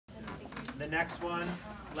The next one,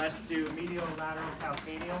 let's do medial lateral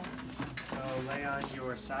calcaneal. So lay on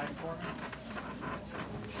your side for me.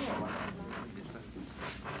 Sure.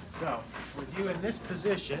 So with you in this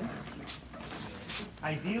position,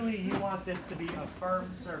 ideally you want this to be a firm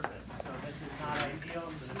surface. So this is not ideal,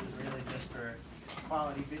 so this is really just for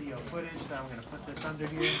quality video footage. So I'm going to put this under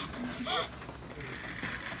here.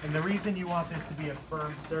 And the reason you want this to be a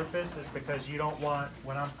firm surface is because you don't want,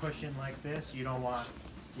 when I'm pushing like this, you don't want,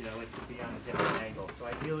 it to be on a different angle. So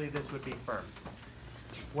ideally this would be firm.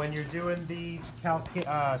 When you're doing the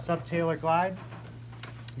subtalar glide,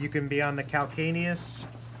 you can be on the calcaneus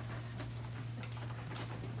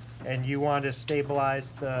and you want to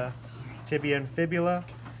stabilize the tibia and fibula,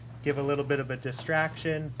 give a little bit of a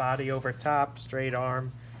distraction, body over top, straight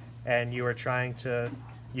arm, and you are trying to,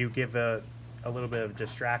 you give a little bit of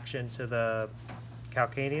distraction to the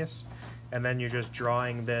calcaneus, and then you're just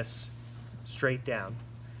drawing this straight down.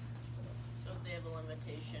 So if they have a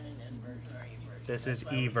limitation in inversion or eversion? This is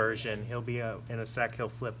eversion. He'll be, in a sec, he'll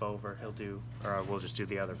flip over. He'll do, or we'll just do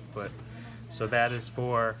the other foot. So that is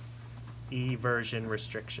for eversion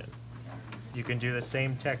restriction. You can do the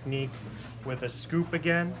same technique with a scoop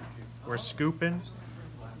again. We're scooping,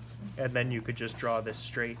 and then you could just draw this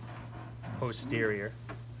straight posterior.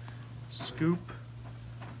 Scoop,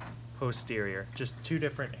 posterior. Just two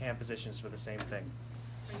different hand positions for the same thing.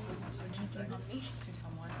 To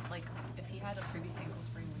someone, like if he had a previous ankle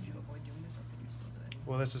sprain, would you avoid doing this, or could you still do it?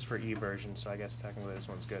 Well, this is for eversion, so I guess technically this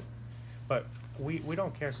one's good. But we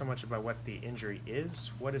don't care so much about what the injury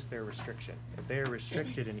is. What is their restriction? If they're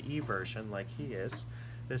restricted in eversion, like he is,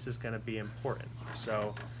 this is going to be important.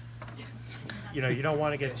 So, you don't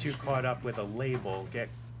want to get too caught up with a label. Get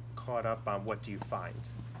caught up on what do you find.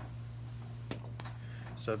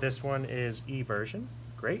 So this one is eversion.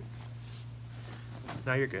 Great.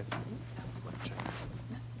 Now you're good.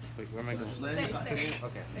 Wait, where am I going?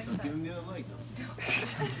 Okay. Give him the other leg.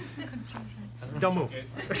 Don't move.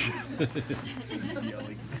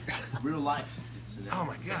 Real life. Oh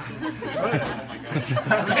my God.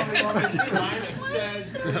 Sign that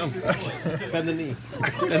says Bend the knee.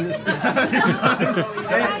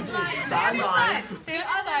 Stay on your side. Stay on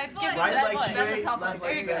your side. Give Right this leg foot. straight, Top left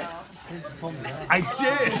leg. There you go. I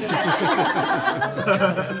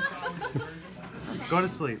did. Go to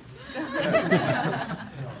sleep.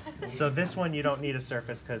 So this one you don't need a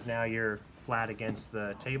surface because now you're flat against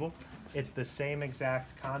the table. It's the same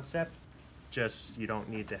exact concept, just you don't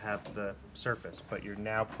need to have the surface, but you're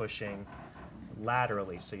now pushing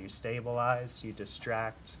laterally. So you stabilize, you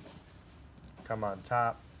distract, come on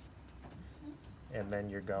top, and then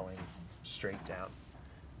you're going straight down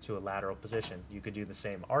to a lateral position. You could do the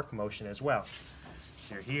same arc motion as well.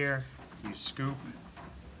 You're here, you scoop,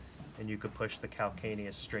 and you could push the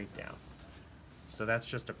calcaneus straight down. So that's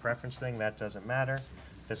just a preference thing, that doesn't matter.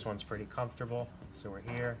 This one's pretty comfortable. So we're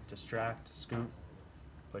here, distract, scoop,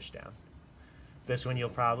 push down. This one you'll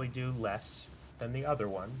probably do less than the other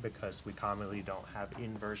one because we commonly don't have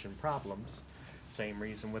inversion problems. Same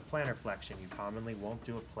reason with plantar flexion. You commonly won't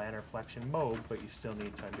do a plantar flexion mode, but you still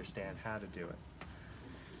need to understand how to do it.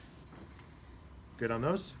 Good on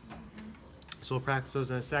those? So we'll practice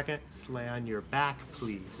those in a second. Lay on your back,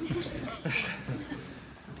 please.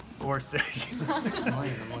 Or sit.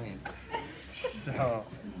 So,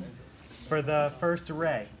 for the first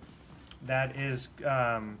array, that is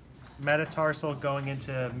metatarsal going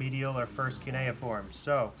into medial or first cuneiform.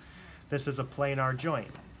 So, this is a planar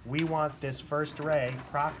joint. We want this first ray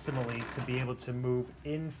proximally to be able to move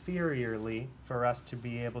inferiorly for us to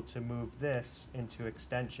be able to move this into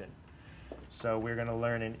extension. So we're going to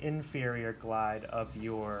learn an inferior glide of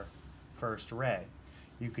your first ray.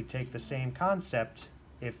 You could take the same concept.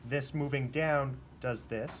 If this moving down does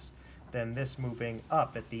this, then this moving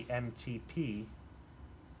up at the MTP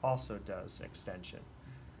also does extension.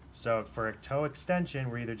 So for a toe extension,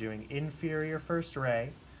 we're either doing inferior first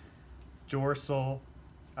ray, dorsal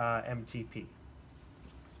MTP.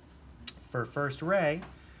 For first ray,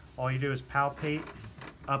 all you do is palpate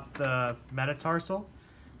up the metatarsal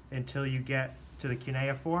until you get to the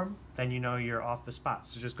cuneiform, then you know you're off the spot.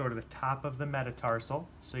 So just go to the top of the metatarsal,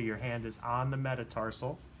 so your hand is on the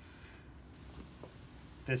metatarsal.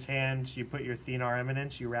 This hand, you put your thenar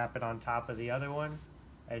eminence, you wrap it on top of the other one,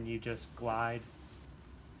 and you just glide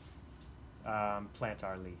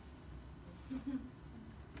plantarly. And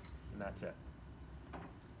that's it.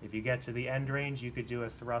 If you get to the end range, you could do a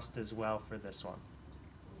thrust as well for this one.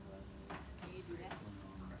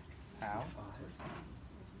 How?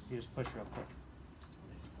 You just push real quick.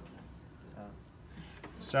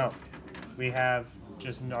 So we have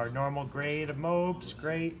just our normal grade of MOBs,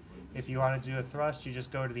 great. If you want to do a thrust, you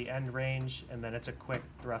just go to the end range, and then it's a quick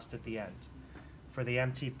thrust at the end. For the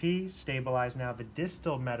MTP, stabilize now the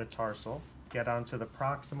distal metatarsal, get onto the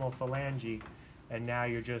proximal phalange, and now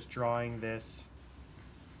you're just drawing this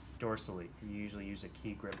dorsally. You usually use a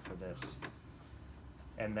key grip for this.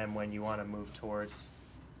 And then when you want to move towards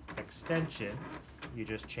extension, you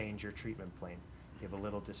just change your treatment plane. Give a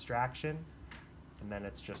little distraction, and then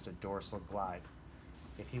it's just a dorsal glide.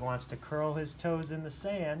 If he wants to curl his toes in the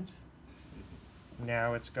sand,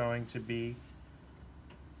 now it's going to be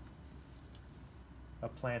a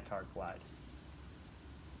plantar glide.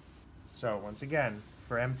 So once again,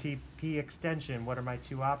 for MTP extension, what are my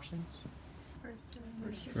two options?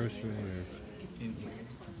 First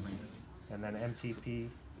And then MTP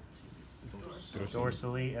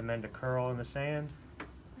dorsally, and then to curl in the sand,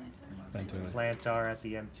 plantar at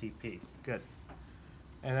the MTP. Good.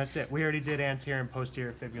 And that's it. We already did anterior and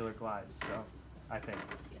posterior fibular glides, so I think.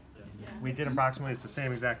 We did approximately, it's the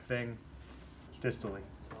same exact thing distally.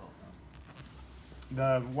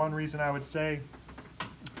 The one reason I would say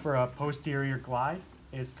for a posterior glide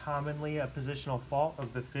is commonly a positional fault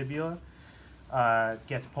of the fibula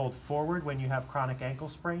gets pulled forward when you have chronic ankle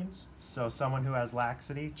sprains. So someone who has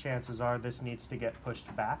laxity, chances are this needs to get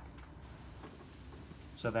pushed back.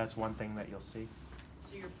 So that's one thing that you'll see.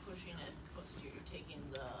 So you're pushing it posterior, you're taking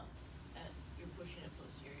the, you're pushing it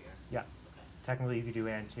posterior? Yeah. Okay. Technically, you could do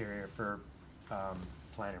anterior for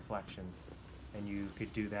plantar flexion, and you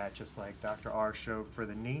could do that just like Dr. R showed for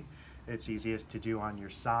the knee. It's easiest to do on your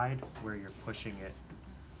side where you're pushing it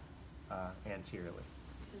anteriorly.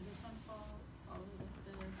 Does this one follow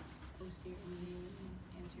the posterior medial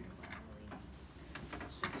and anterior laterally?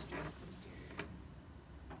 It's just straight posterior.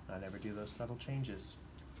 I never do those subtle changes.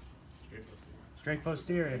 Straight posterior. Straight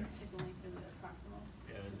posterior. It's only for the proximal.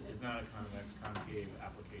 Yeah, it's not a convex concave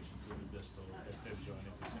application through the distal to fib joint,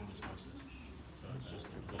 it's a syndesmosis. So it's just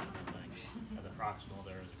the position of length. At the proximal,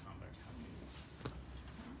 there is a convex concave.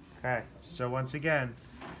 Okay, so once again,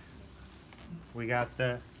 we got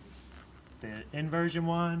the inversion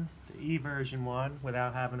one, the eversion one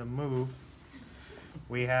without having to move.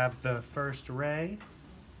 We have the first ray,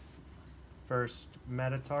 first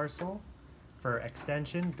metatarsal, for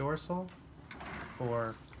extension, dorsal,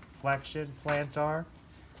 for flexion, plantar,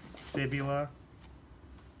 fibula,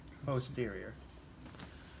 posterior.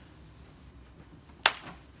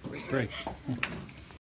 Great.